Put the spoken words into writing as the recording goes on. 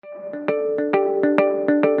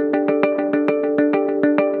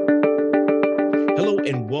Hello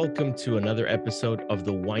and welcome to another episode of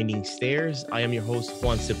The Winding Stairs. I am your host,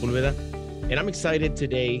 Juan Sepulveda, and I'm excited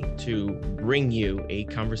today to bring you a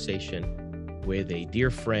conversation with a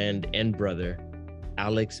dear friend and brother,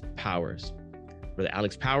 Alex Powers. Brother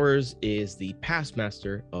Alex Powers is the past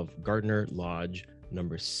master of Gardner Lodge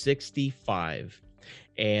number 65,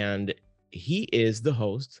 and he is the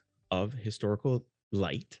host of Historical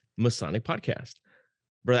Light Masonic podcast.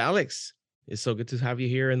 Brother Alex, it's so good to have you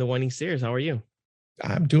here in The Winding Stairs. How are you?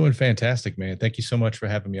 I'm doing fantastic, man. Thank you so much for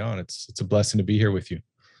having me on. It's a blessing to be here with you.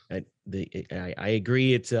 I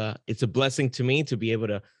agree. It's a blessing to me to be able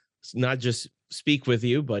to not just speak with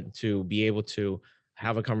you, but to be able to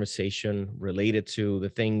have a conversation related to the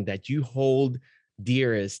thing that you hold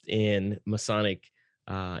dearest in Masonic,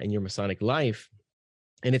 in your Masonic life,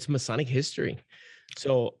 and it's Masonic history.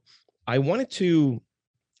 So I wanted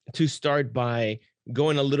to start by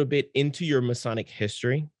going a little bit into your Masonic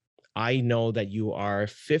history. I know that you are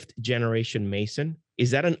fifth generation Mason.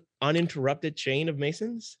 Is that an uninterrupted chain of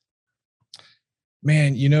Masons?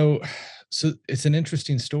 Man, so it's an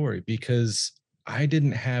interesting story because I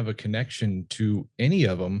didn't have a connection to any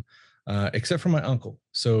of them except for my uncle.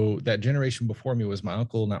 So that generation before me was my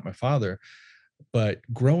uncle, not my father. But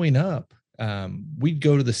growing up, we'd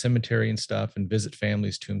go to the cemetery and stuff and visit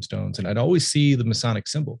families' tombstones, and I'd always see the Masonic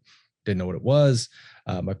symbol. Didn't know what it was.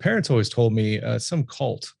 My parents always told me some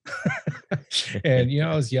cult. And,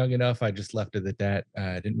 I was young enough. I just left it at that.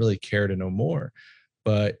 I didn't really care to know more.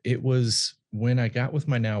 But it was when I got with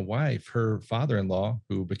my now wife, her father-in-law,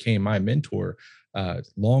 who became my mentor,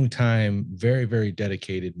 longtime, very, very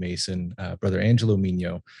dedicated Mason, Brother Angelo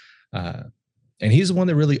Mino. And he's the one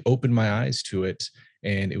that really opened my eyes to it.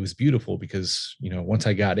 And it was beautiful because, once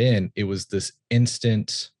I got in, it was this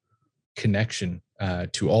instant connection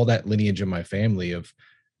to all that lineage of my family of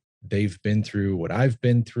they've been through what I've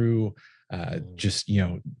been through,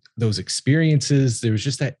 those experiences. There was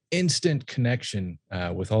just that instant connection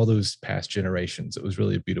with all those past generations. It was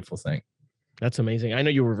really a beautiful thing. That's amazing. I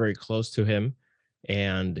know you were very close to him,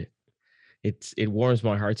 and it warms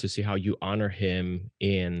my heart to see how you honor him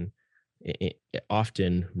in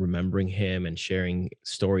often remembering him and sharing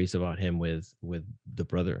stories about him with the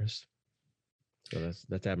brothers. So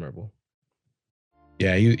that's admirable.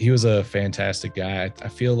 Yeah, he was a fantastic guy. I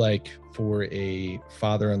feel like for a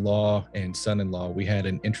father-in-law and son-in-law, we had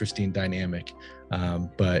an interesting dynamic,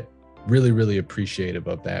 but really, really appreciative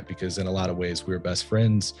of that because in a lot of ways we were best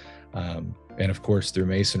friends. And of course, through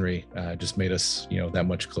Masonry, just made us, that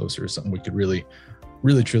much closer, something we could really,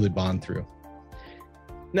 really, truly bond through.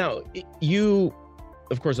 Now,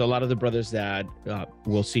 of course, a lot of the brothers that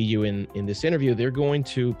will see you in this interview, they're going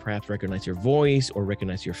to perhaps recognize your voice or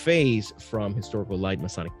recognize your face from Historical Light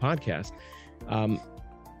Masonic podcast.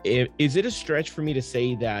 Is it a stretch for me to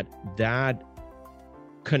say that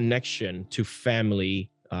connection to family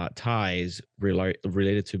ties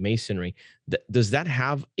related to Masonry, does that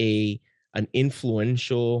have an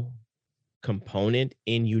influential component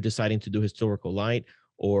in you deciding to do Historical Light,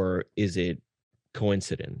 or is it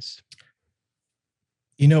coincidence?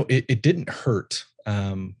 It didn't hurt.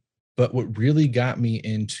 But what really got me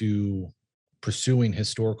into pursuing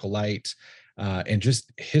Historical Light and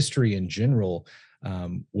just history in general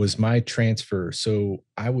was my transfer. So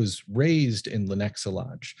I was raised in Lenexa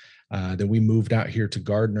Lodge. Then we moved out here to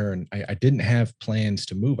Gardner, and I didn't have plans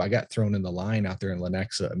to move. I got thrown in the line out there in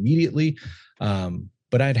Lenexa immediately.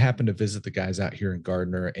 But I'd happened to visit the guys out here in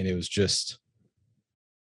Gardner, and it was just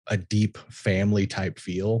a deep family type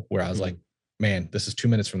feel where I was like, man, this is 2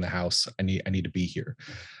 minutes from the house. I need to be here.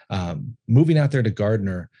 Moving out there to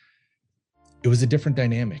Gardner, it was a different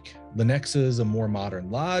dynamic. Lenexa is a more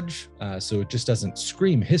modern lodge, so it just doesn't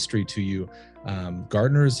scream history to you.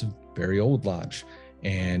 Gardner is a very old lodge,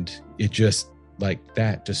 and it just like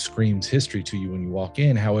that just screams history to you when you walk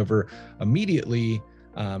in. However, immediately,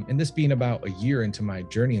 and this being about a year into my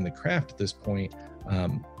journey in the craft at this point,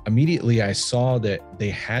 immediately I saw that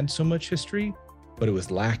they had so much history, but it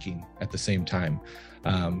was lacking at the same time.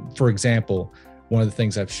 For example, one of the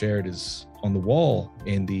things I've shared is on the wall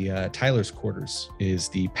in the Tyler's quarters is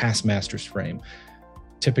the past master's frame.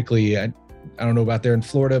 Typically, I don't know about there in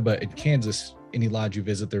Florida, but in Kansas, any lodge you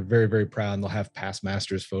visit, they're very, very proud, and they'll have past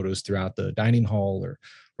masters photos throughout the dining hall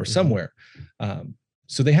or somewhere.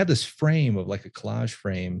 So they had this frame of like a collage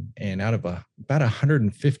frame, and out of about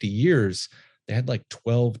 150 years, they had like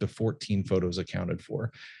 12 to 14 photos accounted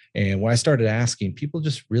for. And when I started asking, people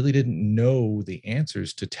just really didn't know the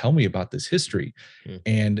answers to tell me about this history.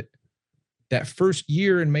 And that first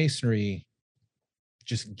year in Masonry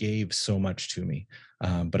just gave so much to me.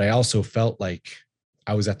 But I also felt like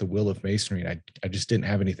I was at the will of Masonry, and I just didn't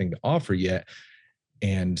have anything to offer yet.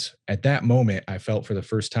 And at that moment, I felt for the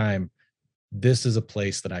first time, this is a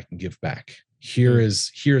place that I can give back.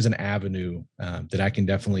 Here's an avenue that I can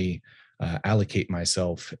definitely allocate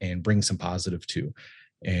myself and bring some positive to.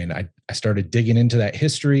 And I started digging into that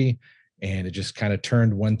history, and it just kind of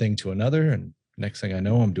turned one thing to another. And next thing I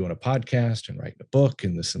know, I'm doing a podcast and writing a book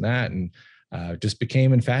and this and that, and just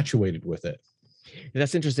became infatuated with it.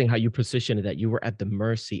 That's interesting how you positioned it, that you were at the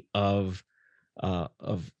mercy of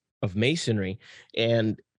Masonry.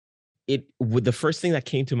 And the first thing that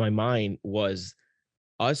came to my mind was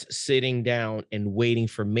us sitting down and waiting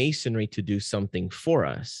for Masonry to do something for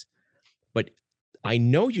us. But I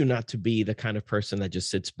know you not to be the kind of person that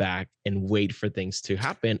just sits back and wait for things to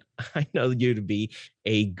happen. I know you to be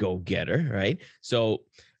a go-getter, right? So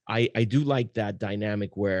I do like that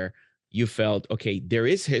dynamic where you felt, okay, there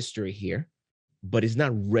is history here, but it's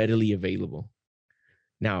not readily available.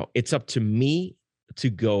 Now it's up to me to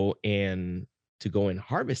go and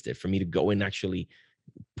harvest it, for me to go and actually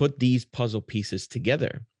put these puzzle pieces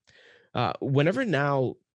together. Whenever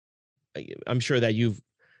now, I'm sure that you've,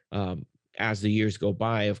 as the years go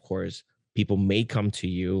by, of course, people may come to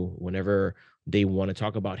you whenever they want to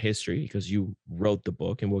talk about history because you wrote the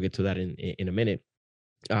book, and we'll get to that in a minute.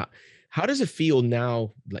 How does it feel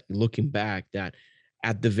now, like looking back, that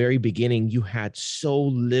at the very beginning you had so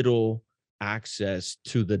little access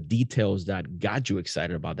to the details that got you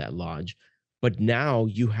excited about that lodge, but now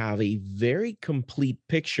you have a very complete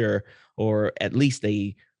picture, or at least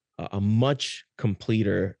a much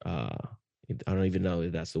completer, I don't even know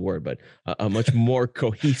if that's the word, but a much more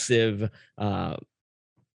cohesive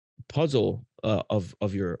puzzle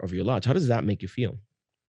of your lodge. How does that make you feel?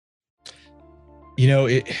 You know,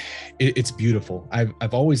 it's beautiful.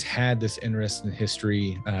 I've always had this interest in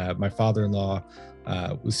history. My father-in-law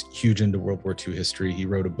was huge into World War II history. He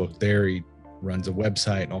wrote a book there. He runs a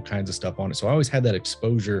website and all kinds of stuff on it. So I always had that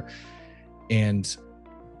exposure, and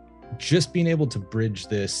just being able to bridge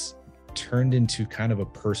this turned into kind of a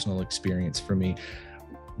personal experience for me.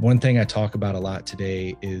 One thing I talk about a lot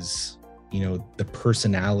today is, you know, the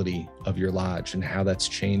personality of your lodge and how that's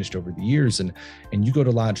changed over the years. And you go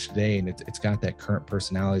to lodge today and it's got that current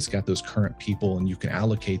personality, it's got those current people, and you can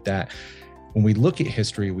allocate that. When we look at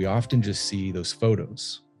history, we often just see those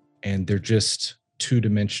photos and they're just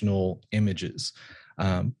two-dimensional images.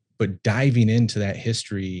 But diving into that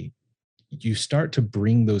history, you start to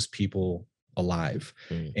bring those people alive.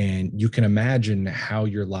 And you can imagine how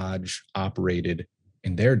your lodge operated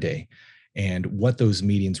in their day, and what those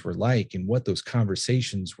meetings were like, and what those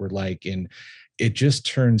conversations were like. And it just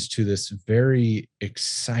turns to this very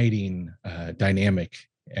exciting dynamic.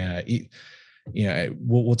 You know,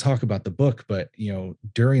 we'll talk about the book, but, you know,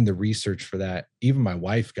 during the research for that, even my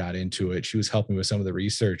wife got into it. She was helping with some of the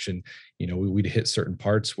research, and, you know, we'd hit certain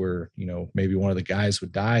parts where, you know, maybe one of the guys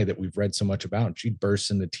would die that we've read so much about, and she'd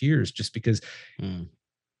burst into tears just because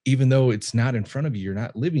even though it's not in front of you, you're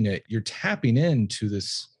not living it, you're tapping into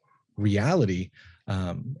this reality,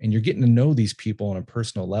 and you're getting to know these people on a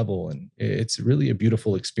personal level. And it's really a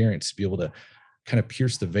beautiful experience to be able to kind of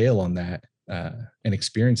pierce the veil on that and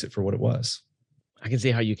experience it for what it was. I can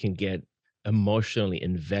see how you can get emotionally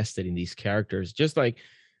invested in these characters. Just like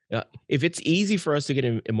if it's easy for us to get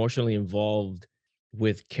emotionally involved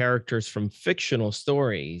with characters from fictional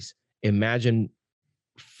stories, imagine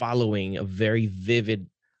following a very vivid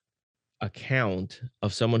account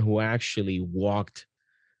of someone who actually walked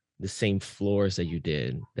the same floors that you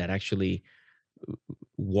did, that actually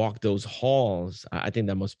walked those halls. I think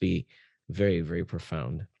that must be very, very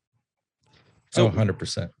profound. So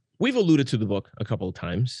 100%. We've alluded to the book a couple of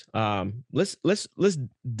times. Let's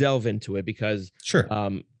delve into it, because sure,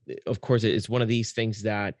 of course, it's one of these things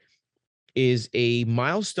that is a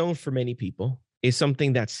milestone for many people, is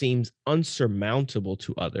something that seems unsurmountable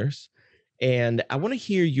to others. And I want to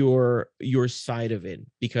hear your side of it,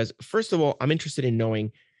 because first of all, I'm interested in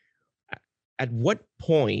knowing, at what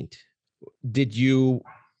point did you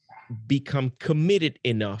become committed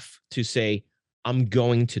enough to say, I'm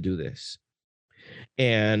going to do this?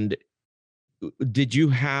 And did you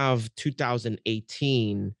have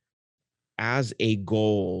 2018 as a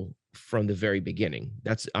goal from the very beginning?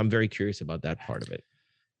 I'm very curious about that part of it.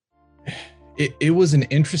 It was an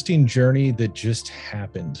interesting journey that just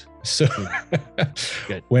happened. So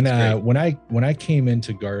when I came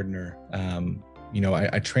into Gardner, you know,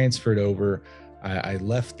 I transferred over. I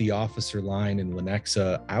left the officer line in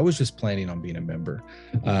Lenexa. I was just planning on being a member.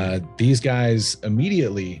 These guys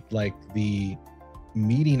immediately, like the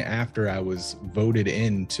meeting after I was voted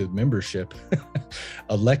into membership,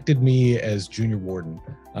 elected me as junior warden.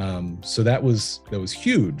 So that was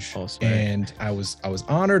huge. Awesome. And I was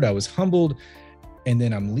honored. I was humbled. And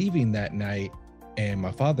then I'm leaving that night, and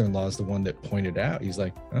my father-in-law is the one that pointed out. He's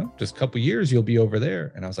like, oh, just a couple years, you'll be over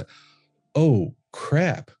there. And I was like, oh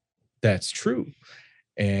crap, that's true.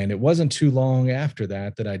 And it wasn't too long after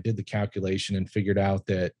that I did the calculation and figured out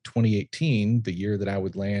that 2018, the year that I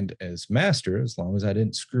would land as master, as long as I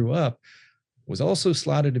didn't screw up, was also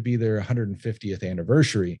slotted to be their 150th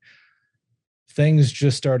anniversary. Things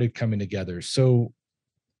just started coming together. So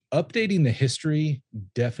updating the history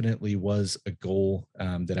definitely was a goal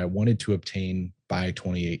that I wanted to obtain by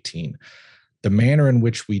 2018. The manner in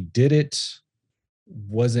which we did it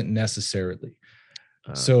wasn't necessarily.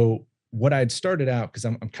 So what I'd started out, because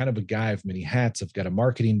I'm kind of a guy of many hats, I've got a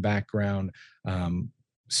marketing background,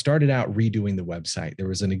 started out redoing the website. There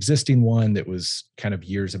was an existing one that was kind of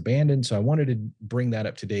years abandoned. So I wanted to bring that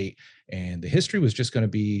up to date. And the history was just going to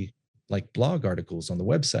be like blog articles on the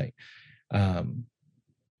website.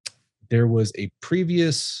 There was a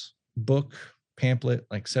previous book pamphlet,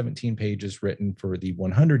 like 17 pages, written for the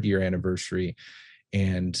 100-year anniversary.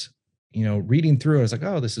 And, you know, reading through, I was like,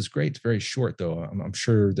 oh, this is great. It's very short, though. I'm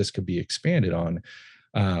sure this could be expanded on.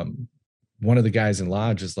 One of the guys in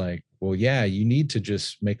Lodge is like, well, yeah, you need to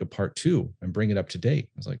just make a part 2 and bring it up to date.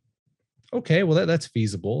 I was like, okay, well, that's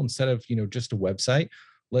feasible. Instead of, you know, just a website,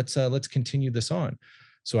 let's continue this on.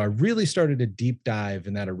 So I really started a deep dive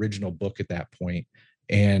in that original book at that point.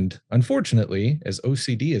 And unfortunately, as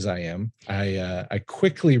OCD as I am, I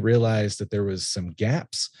quickly realized that there was some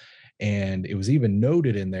gaps. And it was even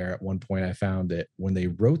noted in there at one point, I found that when they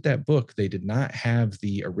wrote that book, they did not have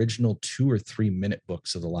the original 2 or 3 minute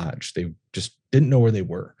books of the Lodge. They just didn't know where they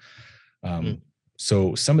were.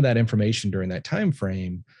 So some of that information during that time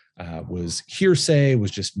frame was hearsay,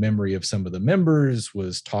 was just memory of some of the members,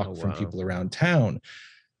 was talk from people around town.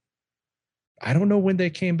 I don't know when they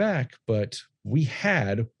came back, but we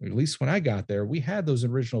had, at least when I got there, we had those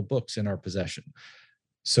original books in our possession.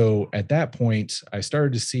 So at that point, I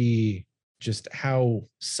started to see just how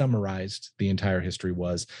summarized the entire history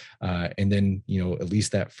was. And then, you know, at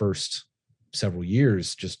least that first several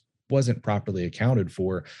years just wasn't properly accounted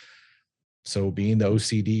for. So being the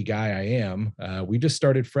OCD guy I am, we just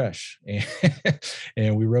started fresh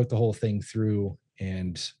and we wrote the whole thing through,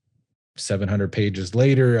 and 700 pages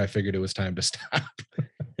later, I figured it was time to stop.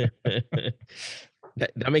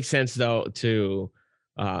 That makes sense, though, to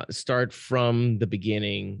start from the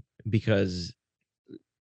beginning, because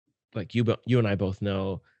like you and I both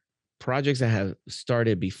know, projects that have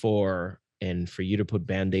started before, and for you to put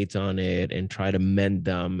band-aids on it and try to mend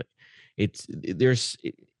them, it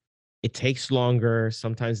takes longer.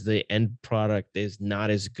 Sometimes the end product is not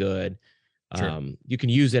as good. Sure. You can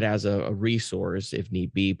use it as a resource if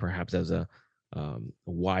need be, perhaps as a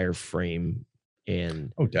wireframe.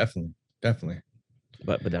 And definitely.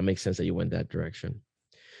 But that makes sense that you went that direction.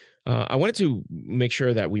 I wanted to make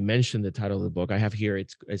sure that we mentioned the title of the book. I have here,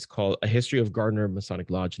 it's called A History of Gardner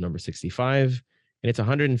Masonic Lodge number 65, and it's a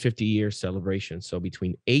 150-year celebration. So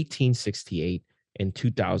between 1868 and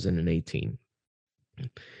 2018.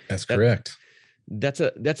 That's correct. That's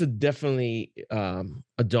a definitely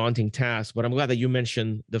a daunting task, but I'm glad that you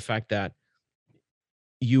mentioned the fact that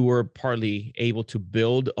you were partly able to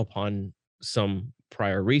build upon some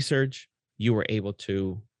prior research. You were able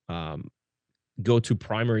to go to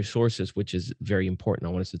primary sources, which is very important. I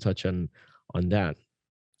want us to touch on that.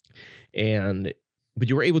 But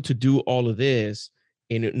you were able to do all of this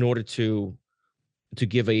in order to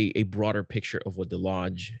give a broader picture of what the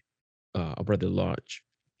Lodge, a Brother Lodge,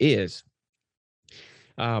 is.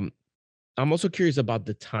 I'm also curious about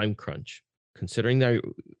the time crunch, considering that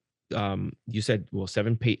you said, well,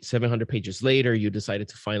 700 pages later, you decided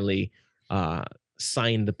to finally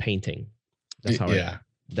sign the painting. That's how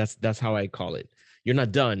that's how I call it. You're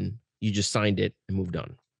not done. You just signed it and moved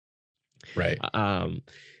on. Right.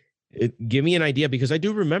 Give me an idea, because I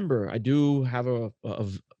do have a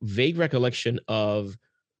vague recollection of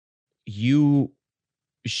you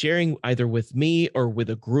sharing either with me or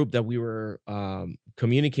with a group that we were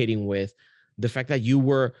communicating with, the fact that you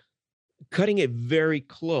were cutting it very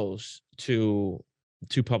close to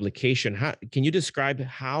publication. Can you describe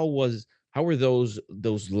how were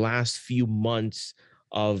those last few months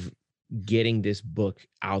of getting this book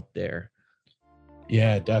out there?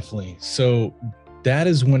 Yeah, definitely. So that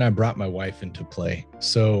is when I brought my wife into play.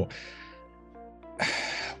 So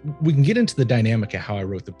we can get into the dynamic of how I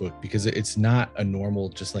wrote the book, because it's not a normal,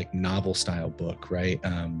 just like novel style book, right?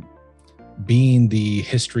 Being the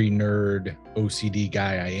history nerd OCD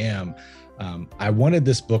guy I am, I wanted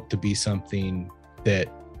this book to be something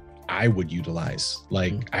that I would utilize.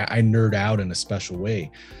 Like I nerd out in a special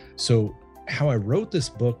way. So how I wrote this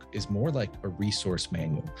book is more like a resource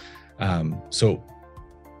manual. So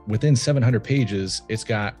within 700 pages, it's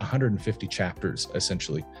got 150 chapters,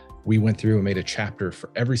 essentially. We went through and made a chapter for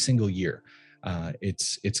every single year.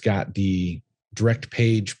 It's got the direct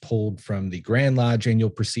page pulled from the Grand Lodge annual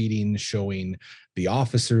proceedings showing the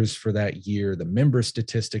officers for that year, the member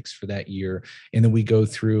statistics for that year. And then we go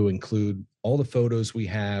through, include all the photos we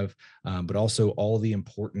have, but also all the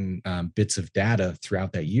important bits of data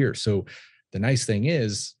throughout that year. So the nice thing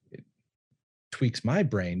is, it tweaks my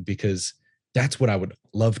brain, because that's what I would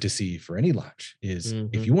love to see for any lodge is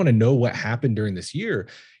if you want to know what happened during this year,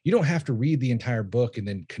 you don't have to read the entire book and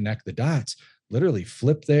then connect the dots. Literally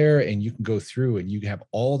flip there and you can go through and you have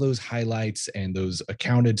all those highlights and those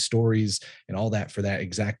accounted stories and all that for that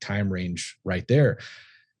exact time range right there.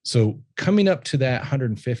 So coming up to that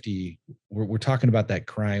 150, we're talking about that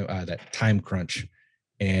crime, that time crunch.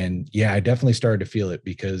 And yeah, I definitely started to feel it,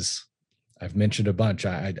 because I've mentioned a bunch.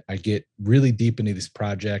 I get really deep into these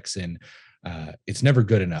projects, and it's never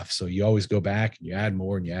good enough. So you always go back and you add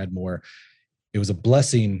more and you add more. It was a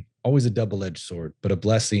blessing, always a double-edged sword, but a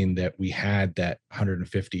blessing that we had that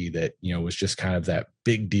 150 that, was just kind of that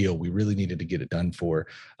big deal. We really needed to get it done for,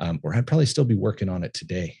 or I'd probably still be working on it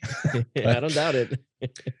today. But, I don't doubt it.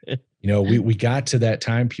 we got to that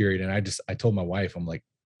time period, and I told my wife, I'm like,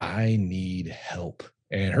 I need help.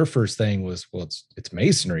 And her first thing was, well, it's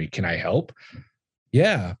masonry. Can I help?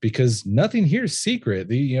 Yeah, because nothing here is secret.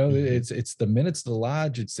 It's the minutes of the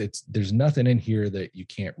lodge. There's nothing in here that you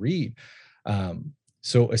can't read.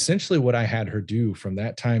 So essentially what I had her do from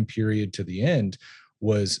that time period to the end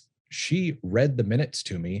was she read the minutes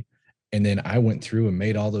to me, and then I went through and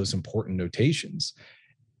made all those important notations.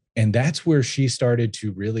 And that's where she started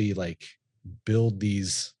to really build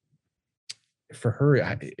these. For her,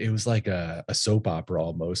 it was like a soap opera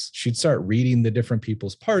almost. She'd start reading the different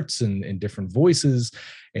people's parts and different voices.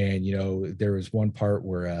 And, there was one part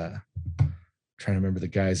where, trying to remember the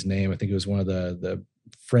guy's name. I think it was one of the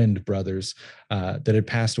Friend brothers that had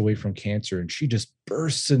passed away from cancer. And she just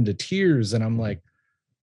bursts into tears. And I'm like,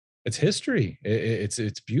 it's history.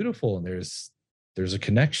 It's beautiful. And there's a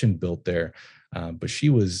connection built there. But she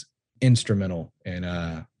was instrumental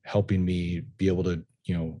in helping me be able to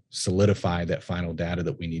solidify that final data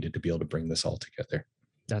that we needed to be able to bring this all together.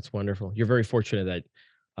 That's wonderful. You're very fortunate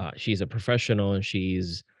that she's a professional and she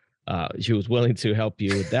was willing to help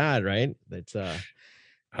you with that, right? That's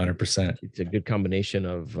 100%. It's a good combination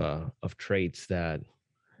of traits that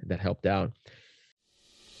helped out.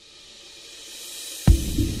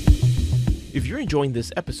 If you're enjoying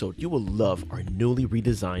this episode, you will love our newly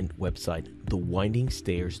redesigned website,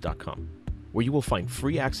 thewindingstairs.com, where you will find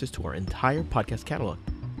free access to our entire podcast catalog.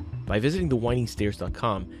 By visiting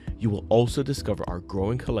thewindingstairs.com, you will also discover our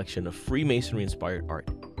growing collection of Freemasonry-inspired art.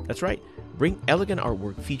 That's right, bring elegant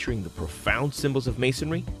artwork featuring the profound symbols of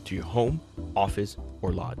Masonry to your home, office,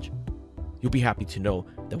 or lodge. You'll be happy to know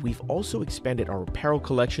that we've also expanded our apparel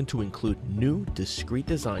collection to include new, discreet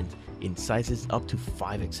designs in sizes up to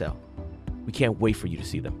 5XL. We can't wait for you to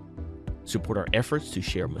see them. Support our efforts to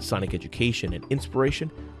share Masonic education and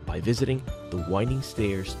inspiration by visiting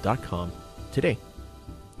thewindingstairs.com today.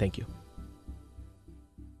 Thank you.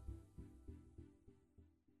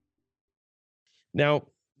 Now,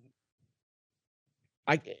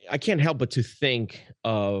 I can't help but to think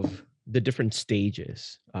of the different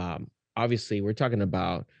stages. Obviously, we're talking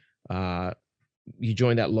about you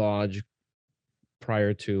joined that lodge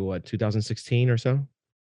prior to 2016 or so.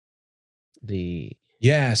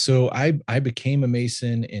 Yeah, so I became a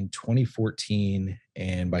Mason in 2014,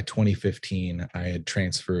 and by 2015, I had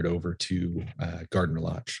transferred over to Gardner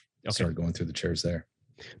Lodge. Okay. Started going through the chairs there.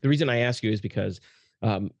 The reason I ask you is because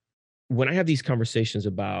when I have these conversations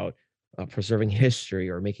about preserving history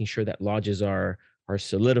or making sure that lodges are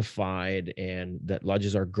solidified and that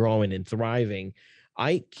lodges are growing and thriving,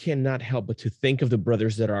 I cannot help but to think of the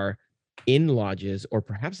brothers that are in lodges or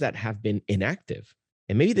perhaps that have been inactive.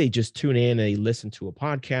 And maybe they just tune in and they listen to a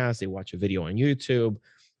podcast, they watch a video on YouTube,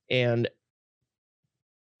 and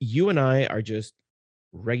you and I are just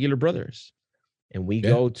regular brothers. And we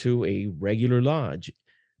go to a regular lodge,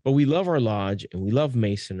 but we love our lodge and we love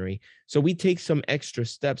Masonry. So we take some extra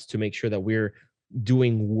steps to make sure that we're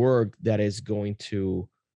doing work that's going to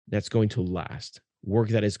last, work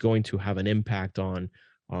that is going to have an impact on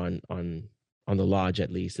the lodge,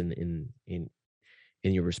 at least in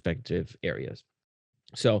your respective areas.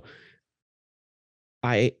 So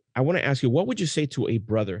I want to ask you, what would you say to a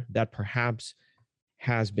brother that perhaps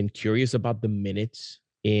has been curious about the minutes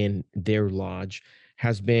in their lodge,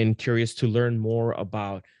 has been curious to learn more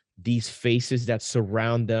about these faces that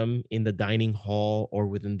surround them in the dining hall or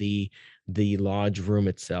within the lodge room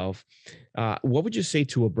itself. What would you say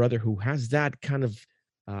to a brother who has that kind of,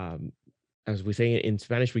 um, as we say in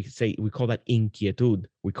Spanish, we call that inquietud.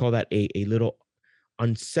 We call that a little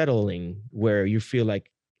unsettling, where you feel like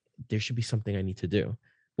there should be something I need to do.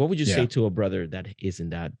 What would you say Yeah. to a brother that is in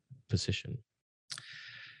that position?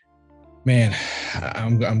 Man,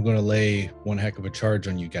 I'm going to lay one heck of a charge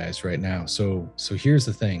on you guys right now. So here's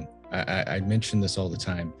the thing. I mention this all the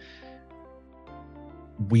time.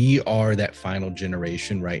 We are that final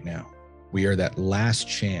generation right now. We are that last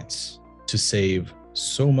chance to save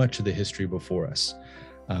so much of the history before us.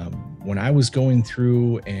 When I was going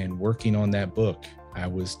through and working on that book, I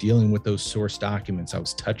was dealing with those source documents. I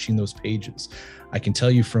was touching those pages. I can tell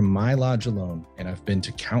you from my lodge alone, and I've been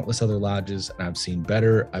to countless other lodges, and I've seen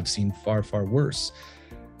better, I've seen far, far worse.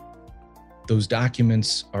 Those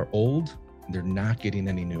documents are old, and they're not getting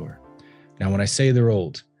any newer. Now, when I say they're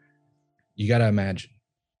old, you got to imagine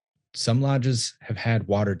some lodges have had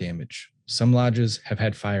water damage. Some lodges have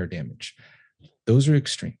had fire damage. Those are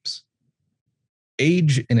extremes.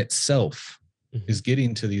 Age in itself is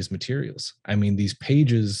getting to these materials. I mean, these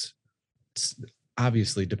pages,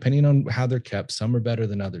 obviously, depending on how they're kept, some are better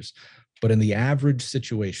than others. But in the average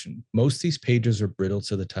situation, most of these pages are brittle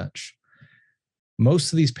to the touch.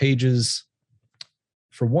 Most of these pages,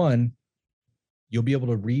 for one, you'll be able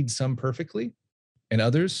to read some perfectly, and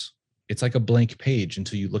others, it's like a blank page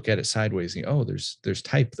until you look at it sideways and oh, there's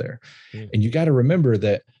type there. And you got to remember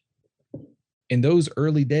that in those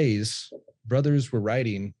early days, brothers were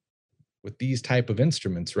writing with these type of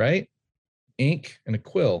instruments, right? Ink and a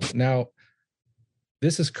quill. Now,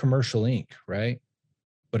 this is commercial ink, right?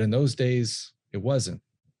 But in those days, it wasn't.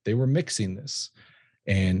 They were mixing this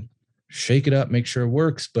and shake it up, make sure it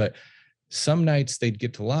works. But some nights they'd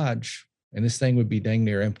get to lodge and this thing would be dang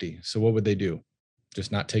near empty. So what would they do?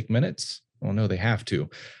 Just not take minutes? Well, no, they have to.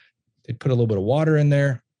 They'd put a little bit of water in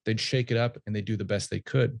there, they'd shake it up, and they'd do the best they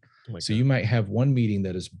could. So you might have one meeting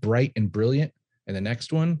that is bright and brilliant, and the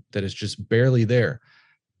next one that is just barely there.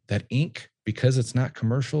 That ink, because it's not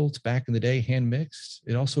commercial, it's back in the day, hand mixed,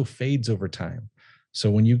 it also fades over time. So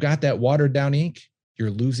when you got that watered down ink,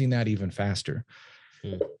 you're losing that even faster.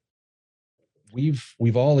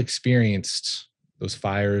 We've all experienced those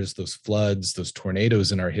fires, those floods, those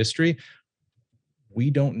tornadoes in our history. We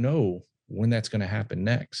don't know when that's going to happen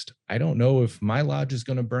next. I don't know if my lodge is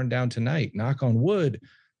going to burn down tonight, knock on wood,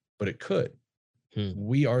 but it could.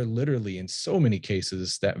 We are literally, in so many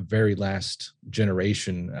cases, that very last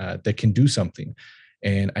generation that can do something.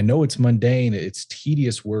 And I know it's mundane, it's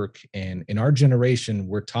tedious work. And in our generation,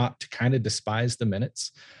 we're taught to kind of despise the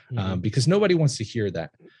minutes because nobody wants to hear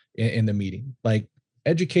that in the meeting. Like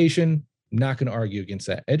education, not going to argue against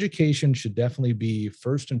that. Education should definitely be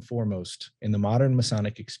first and foremost in the modern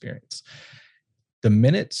Masonic experience. The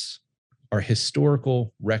minutes are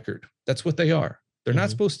historical record. That's what they are. They're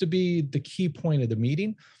not supposed to be the key point of the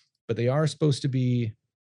meeting, but they are supposed to be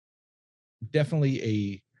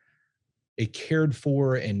definitely a cared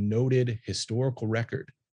for and noted historical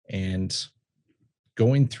record. And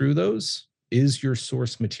going through those is your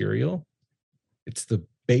source material. It's the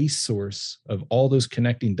base source of all those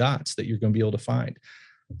connecting dots that you're going to be able to find.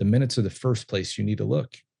 The minutes are the first place you need to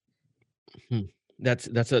look. That's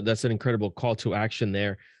an incredible call to action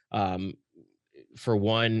there. For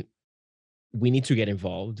one, we need to get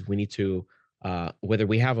involved. We need to, whether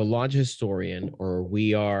we have a lodge historian or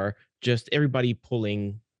we are just everybody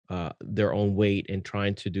pulling their own weight and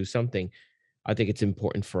trying to do something, I think it's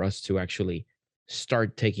important for us to actually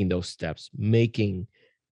start taking those steps, making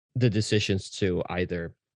the decisions to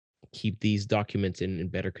either keep these documents in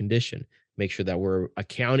better condition, make sure that we're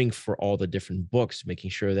accounting for all the different books, making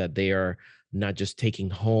sure that they are not just taking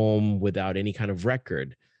home without any kind of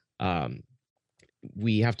record.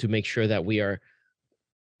 We have to make sure that we are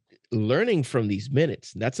learning from these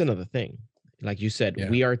minutes. That's another thing. Like you said,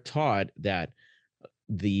 we are taught that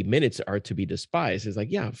the minutes are to be despised. It's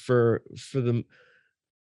like, yeah, for the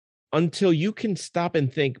until you can stop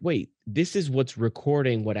and think, wait, this is what's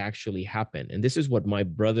recording what actually happened. And this is what my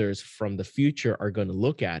brothers from the future are going to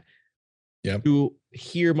look at to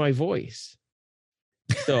hear my voice.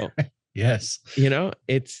 So, yes,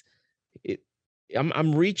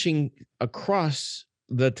 I'm reaching across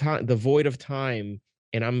the time, the void of time,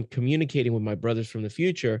 and I'm communicating with my brothers from the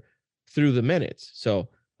future through the minutes. So,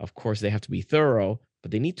 of course, they have to be thorough,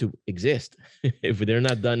 but they need to exist. If they're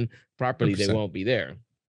not done properly, 100%. They won't be there.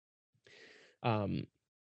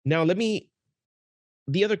 Now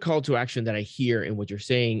the other call to action that I hear in what you're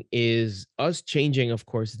saying is us changing, of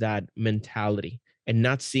course, that mentality and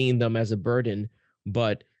not seeing them as a burden,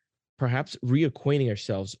 but perhaps reacquainting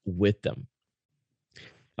ourselves with them.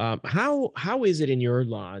 How is it in your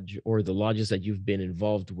lodge or the lodges that you've been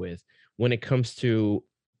involved with when it comes to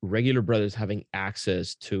regular brothers having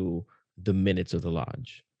access to the minutes of the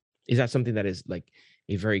lodge? Is that something that is like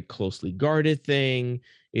a very closely guarded thing?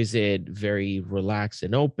 Is it very relaxed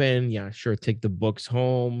and open? Yeah, sure. Take the books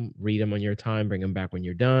home, read them on your time, bring them back when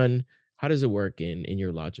you're done. How does it work in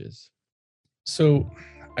your lodges? So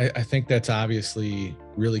I think that's obviously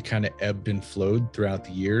really kind of ebbed and flowed throughout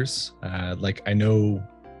the years. Like I know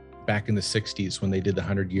back in the 60s when they did the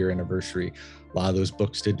 100-year anniversary, a lot of those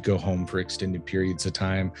books did go home for extended periods of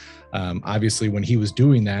time. Obviously, when he was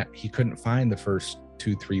doing that, he couldn't find the first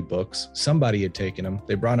 2-3 books. Somebody had taken them.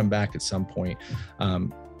 They brought them back at some point.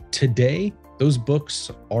 Today, those books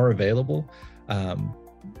are available.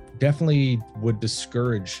 Definitely would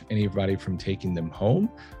discourage anybody from taking them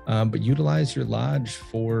home, but utilize your lodge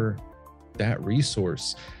for that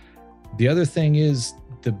resource. The other thing is,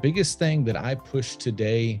 the biggest thing that I push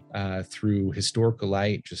today through Historical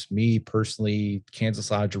Light, just me personally,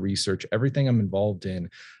 Kansas Lodge Research, everything I'm involved in,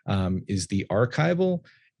 is the archival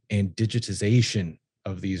and digitization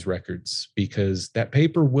of these records, because that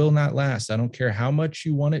paper will not last. I don't care how much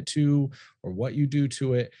you want it to or what you do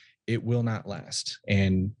to it, it will not last.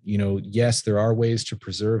 And, yes, there are ways to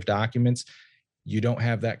preserve documents. You don't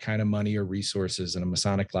have that kind of money or resources in a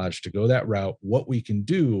Masonic lodge to go that route. What we can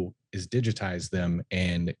do is digitize them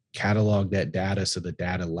and catalog that data so the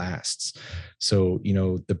data lasts. So,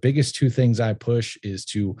 the biggest two things I push is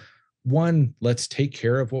to, one, let's take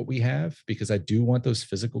care of what we have, because I do want those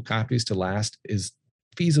physical copies to last as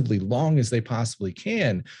feasibly long as they possibly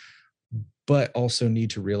can, but also need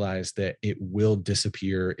to realize that it will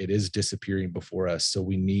disappear. It is disappearing before us. So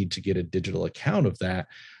we need to get a digital account of that.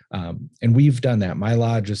 And we've done that. My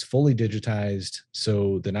lodge is fully digitized.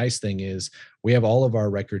 So the nice thing is we have all of our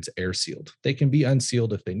records air sealed. They can be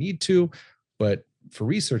unsealed if they need to, but for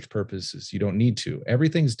research purposes, you don't need to.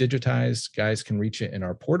 Everything's digitized. Guys can reach it in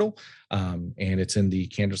our portal, and it's in the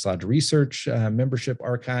Kansas Lodge Research membership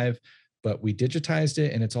archive, but we digitized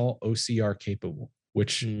it and it's all OCR capable,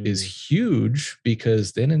 which is huge,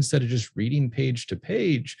 because then instead of just reading page to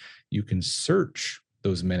page, you can search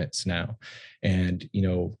those minutes now. And,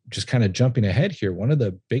 just kind of jumping ahead here, one of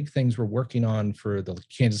the big things we're working on for the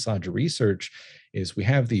Kansas Lodge Research is we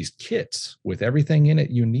have these kits with everything in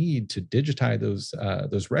it you need to digitize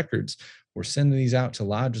those records. We're sending these out to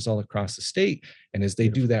lodges all across the state. And as they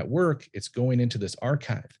do that work, it's going into this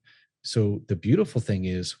archive. So the beautiful thing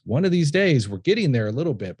is, one of these days, we're getting there a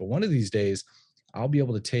little bit, but one of these days, I'll be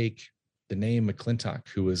able to take the name McClintock,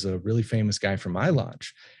 who is a really famous guy from my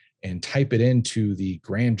lodge, and type it into the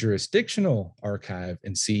Grand Jurisdictional Archive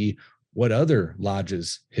and see what other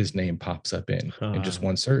lodges his name pops up in just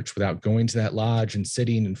one search, without going to that lodge and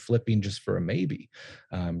sitting and flipping just for a maybe.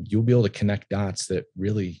 You'll be able to connect dots that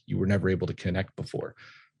really you were never able to connect before.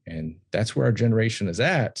 And that's where our generation is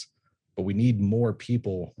at, but we need more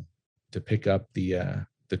people to pick up the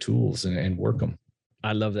tools and work them.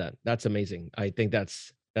 I love that. That's amazing. I think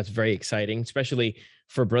that's very exciting, especially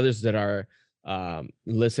for brothers that are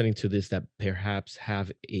listening to this, that perhaps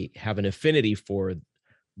have an affinity for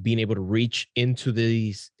being able to reach into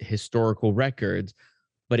these historical records.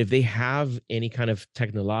 But if they have any kind of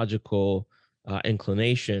technological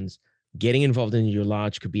inclinations, getting involved in your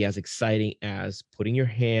lodge could be as exciting as putting your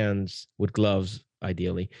hands, with gloves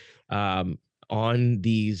ideally, on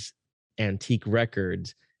these antique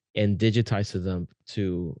records and digitize them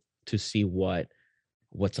to see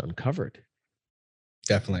what's uncovered.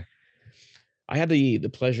 Definitely. I had the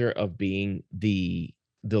pleasure of being the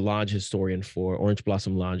lodge historian for Orange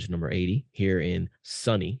Blossom Lodge number 80 here in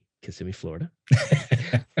sunny Kissimmee, Florida.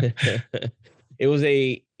 It was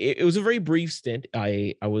a very brief stint.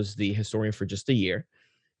 I was the historian for just a year,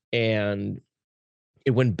 and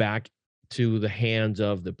it went back to the hands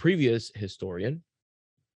of the previous historian.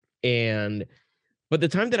 But the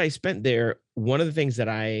time that I spent there, one of the things that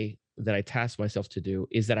I tasked myself to do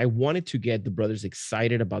is that I wanted to get the brothers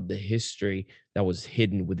excited about the history that was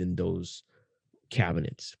hidden within those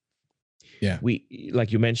cabinets. Yeah. We,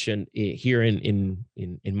 like you mentioned, here in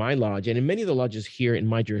my lodge and in many of the lodges here in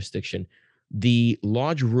my jurisdiction, the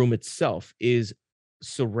lodge room itself is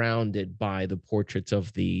surrounded by the portraits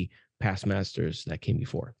of the past masters that came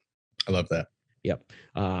before. I love that. Yep.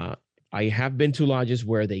 I have been to lodges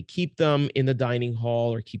where they keep them in the dining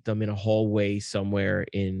hall or keep them in a hallway somewhere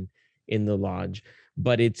in the lodge,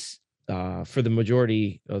 but it's for the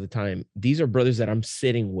majority of the time, these are brothers that I'm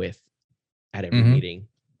sitting with at every meeting,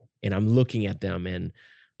 and I'm looking at them, and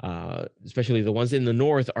especially the ones in the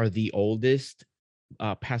north are the oldest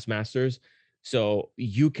past masters. So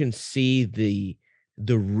you can see the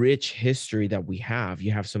rich history that we have.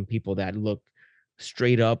 You have some people that look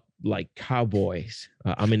straight up like cowboys.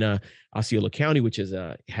 I'm in Osceola County, which is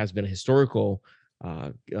has been a historical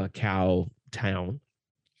cow town.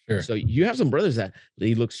 Sure. So you have some brothers that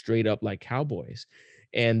they look straight up like cowboys,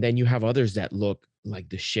 and then you have others that look like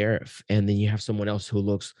the sheriff, and then you have someone else who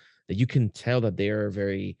looks that you can tell that they are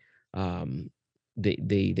very um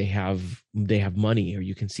they have money, or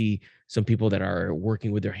you can see some people that are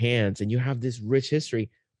working with their hands, and you have this rich history,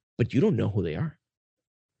 but you don't know who they are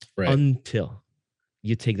Right. until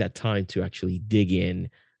you take that time to actually dig in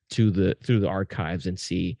to the through the archives and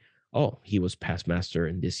see, oh, he was past master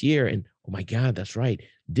in this year, and oh my god, that's right,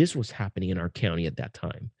 this was happening in our county at that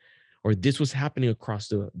time, or this was happening across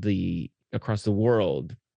the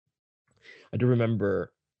world. I do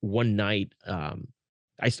remember one night,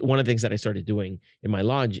 one of the things that I started doing in my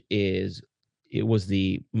lodge is it was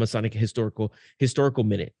the Masonic historical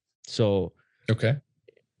minute. So Okay.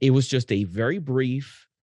 it was just a very brief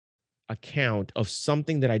account of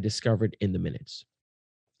something that I discovered in the minutes.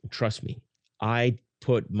 Trust me, I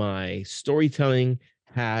put my storytelling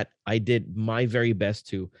hat. I did my very best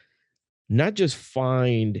to not just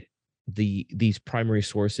find these primary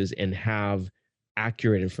sources and have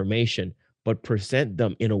accurate information, but present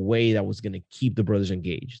them in a way that was going to keep the brothers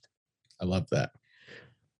engaged. I love that.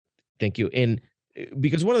 Thank you. And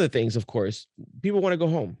because one of the things, of course, people want to go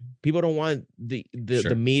home. People don't want the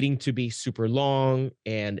Sure. meeting to be super long.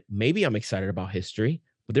 And maybe I'm excited about history,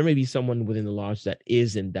 but there may be someone within the lodge that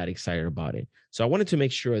isn't that excited about it. So I wanted to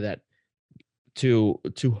make sure that to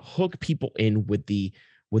hook people in with the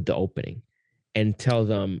opening and tell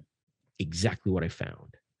them exactly what I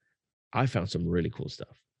found. I found some really cool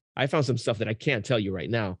stuff. I found some stuff that I can't tell you right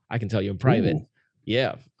now. I can tell you in private. Ooh.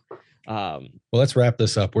 Yeah. Well, let's wrap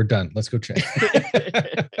this up. We're done. Let's go check.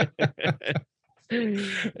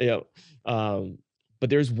 Yeah. But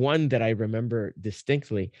there's one that I remember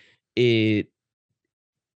distinctly. You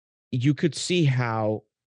could see how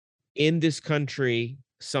in this country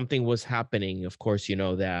something was happening. Of course, you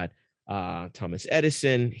know that Thomas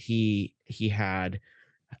Edison, he had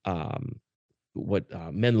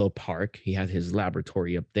Menlo Park. He had his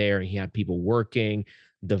laboratory up there, and he had people working,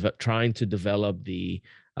 trying to develop the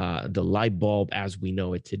light bulb as we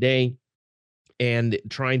know it today, and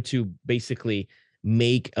trying to basically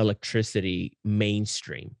make electricity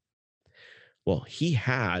mainstream. Well, he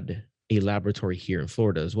had a laboratory here in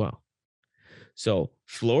Florida as well. So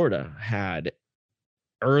Florida had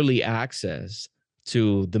early access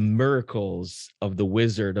to the miracles of the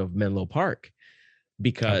Wizard of Menlo Park,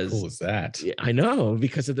 because how cool is that? I know,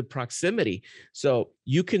 because of the proximity. So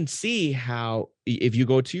you can see how, if you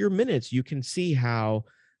go to your minutes, you can see how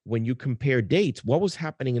when you compare dates, what was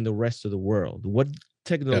happening in the rest of the world, what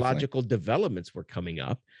technological developments were coming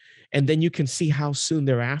up. And then you can see how soon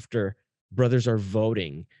thereafter brothers are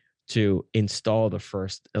voting to install the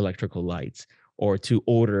first electrical lights or to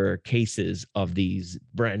order cases of these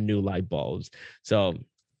brand new light bulbs. So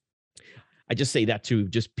I just say that to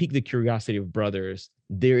just pique the curiosity of brothers.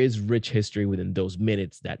 There is rich history within those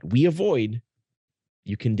minutes that we avoid.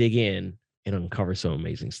 You can dig in and uncover some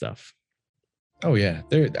amazing stuff. Oh yeah.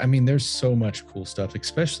 There's so much cool stuff,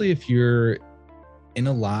 especially if you're in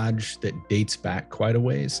a lodge that dates back quite a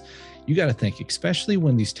ways. You got to think, especially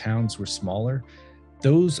when these towns were smaller,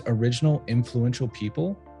 those original influential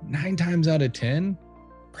people, 9 times out of 10,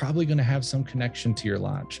 probably going to have some connection to your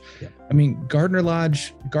lodge. Yeah.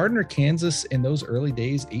 Gardner, Kansas in those early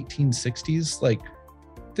days, 1860s, like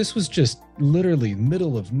this was just literally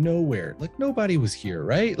middle of nowhere. Like nobody was here,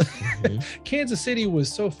 right? Mm-hmm. Kansas City was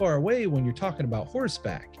so far away when you're talking about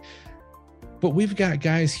horseback. But we've got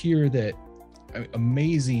guys here that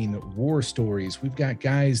amazing war stories. We've got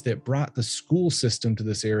guys that brought the school system to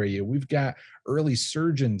this area. We've got early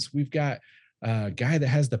surgeons. We've got a guy that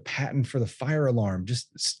has the patent for the fire alarm,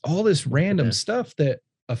 just all this random stuff that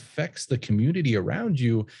affects the community around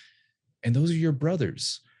you. And those are your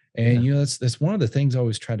brothers. And, that's one of the things I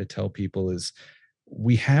always try to tell people is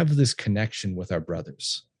we have this connection with our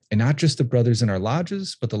brothers, and not just the brothers in our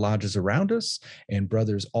lodges, but the lodges around us and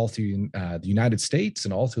brothers all through the United States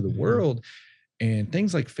and all through the world. And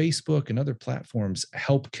things like Facebook and other platforms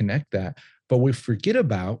help connect that. But what we forget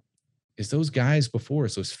about is those guys before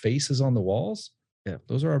us, those faces on the walls. Yeah,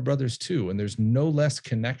 those are our brothers too. And there's no less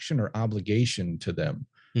connection or obligation to them.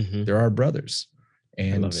 Mm-hmm. They're our brothers.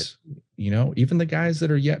 And, even the guys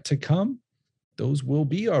that are yet to come, those will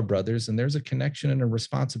be our brothers. And there's a connection and a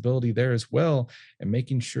responsibility there as well. And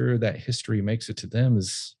making sure that history makes it to them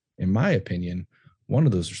is, in my opinion, one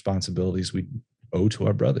of those responsibilities we owe to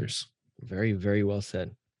our brothers. Very, very well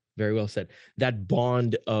said. Very well said. That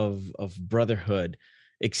bond of brotherhood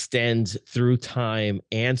extends through time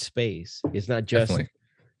and space. Definitely.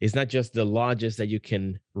 It's not just the lodges that you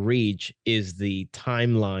can reach, is the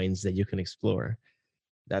timelines that you can explore.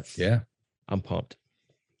 That's Yeah. I'm pumped.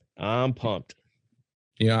 I'm pumped.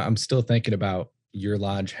 I'm still thinking about your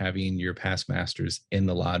lodge having your past masters in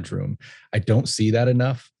the lodge room. I don't see that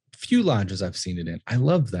enough. Few lodges I've seen it in. I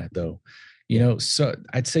love that though. So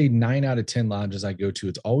I'd say 9 out of 10 lodges I go to,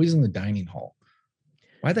 it's always in the dining hall.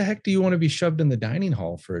 Why the heck do you want to be shoved in the dining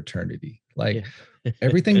hall for eternity? Like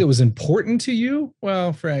everything that was important to you.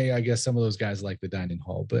 Well, I guess some of those guys like the dining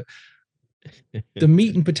hall, but the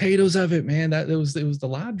meat and potatoes of it, man, it was the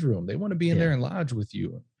lodge room. They want to be in there and lodge with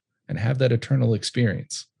you and have that eternal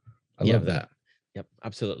experience. I love that. Yep,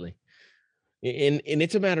 absolutely. And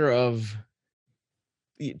it's a matter of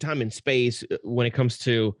time and space when it comes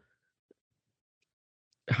to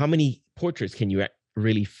how many portraits can you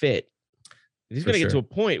really fit. It's going to get to a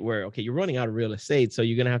point where, okay, you're running out of real estate, so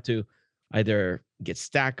you're going to have to either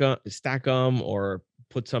stack them or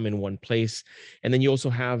put some in one place. And then you also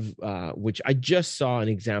have, which I just saw an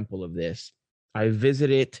example of this. I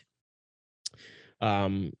visited,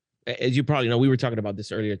 as you probably know, we were talking about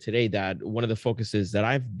this earlier today, that one of the focuses that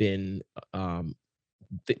I've been, one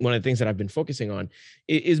of the things that I've been focusing on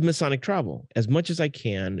is Masonic travel. As much as I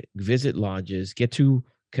can, visit lodges, get to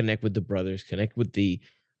connect with the brothers, connect with the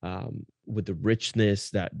richness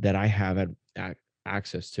that I have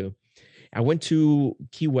access to. I went to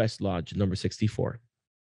Key West Lodge number 64.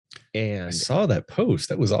 And I saw that post.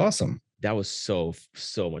 That was awesome. That was so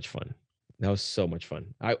much fun. That was so much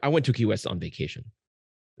fun. I went to Key West on vacation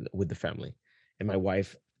with the family, and my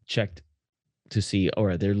wife checked to see,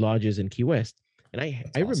 are there lodges in Key West? And I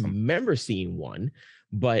awesome. Remember seeing one,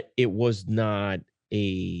 but it was not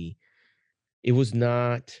either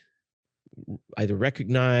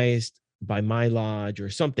recognized by my lodge or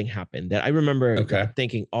something happened that I remember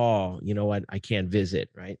thinking, oh, you know what, I can't visit,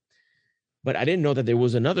 right? But I didn't know that there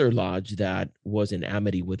was another lodge that was in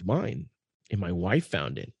amity with mine, and my wife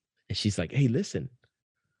found it. And she's like, hey, listen,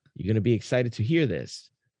 you're going to be excited to hear this.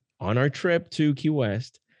 On our trip to Key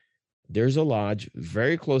West, there's a lodge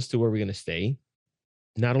very close to where we're going to stay.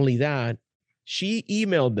 Not only that, she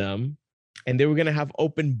emailed them, and they were going to have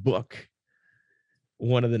open book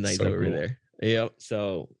one of the nights that we were there. Yep.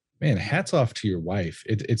 So, man, hats off to your wife.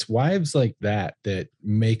 It's wives like that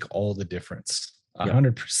make all the difference.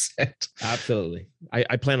 100%. Absolutely.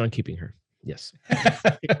 I plan on keeping her. Yes.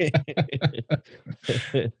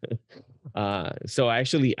 So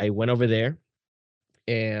actually, I went over there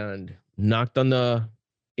and knocked on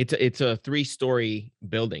it's a 3-story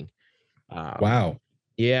building. Wow.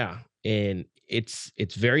 Yeah. And it's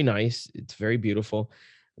very nice. It's very beautiful.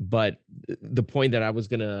 But the point that I was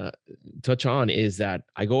going to touch on is that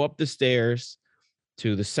I go up the stairs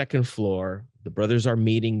to the second floor. The brothers are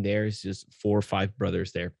meeting. There's just 4 or 5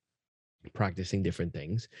 brothers there practicing different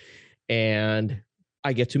things. And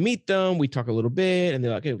I get to meet them. We talk a little bit, and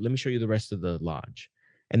they're like, okay, let me show you the rest of the lodge.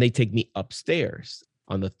 And they take me upstairs.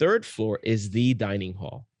 On the 3rd floor is the dining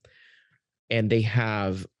hall. And they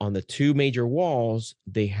have, on the 2 major walls,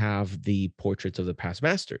 they have the portraits of the past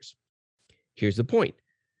masters. Here's the point.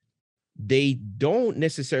 They don't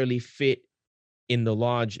necessarily fit in the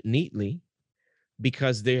lodge neatly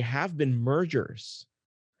because there have been mergers.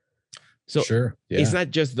 So it's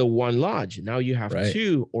not just the one lodge. Now you have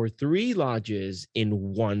 2 or 3 lodges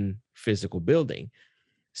in one physical building.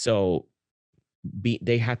 So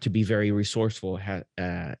they had to be very resourceful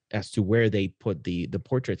as to where they put the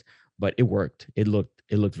portraits, but it worked. It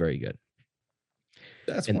looked very good.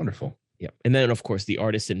 That's wonderful. Yeah. And then, of course, the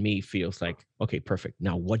artist in me feels like, okay, perfect.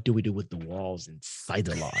 Now, what do we do with the walls inside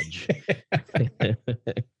the lodge?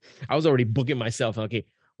 I was already booking myself. Okay,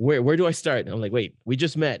 where do I start? I'm like, wait, we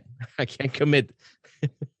just met. I can't commit.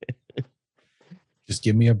 Just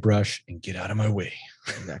give me a brush and get out of my way.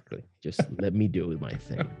 Exactly. Just let me do my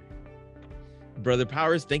thing. Brother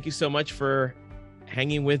Powers, thank you so much for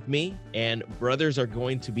hanging with me. And brothers are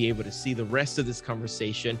going to be able to see the rest of this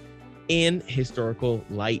conversation in Historical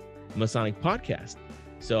Light Masonic Podcast.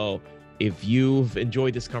 So if you've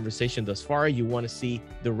enjoyed this conversation thus far, you want to see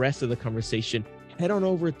the rest of the conversation, head on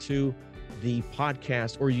over to the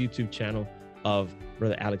podcast or YouTube channel of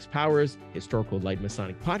Brother Alex Powers. Historical Light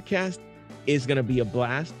Masonic Podcast is going to be a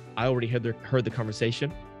blast. I already heard the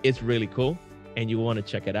conversation. It's really cool, and you want to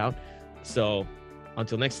check it out. So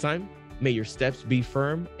until next time, may your steps be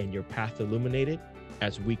firm and your path illuminated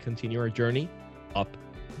as we continue our journey up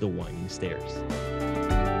the winding stairs.